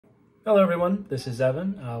Hello everyone, this is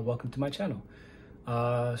Evan. Welcome to my channel.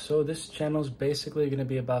 So this channel is basically going to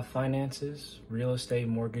be about finances, real estate,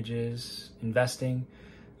 mortgages, investing,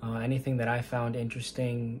 anything that I found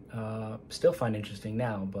interesting, still find interesting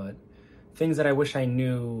now, but things that I wish I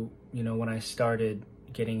knew, when I started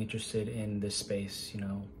getting interested in this space,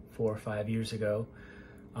 4 or 5 years ago.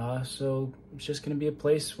 So it's just going to be a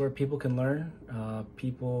place where people can learn,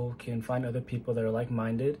 people can find other people that are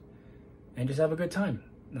like-minded, and just have a good time.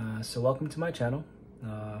 So welcome to my channel.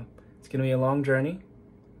 It's gonna be a long journey,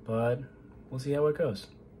 but we'll see how it goes.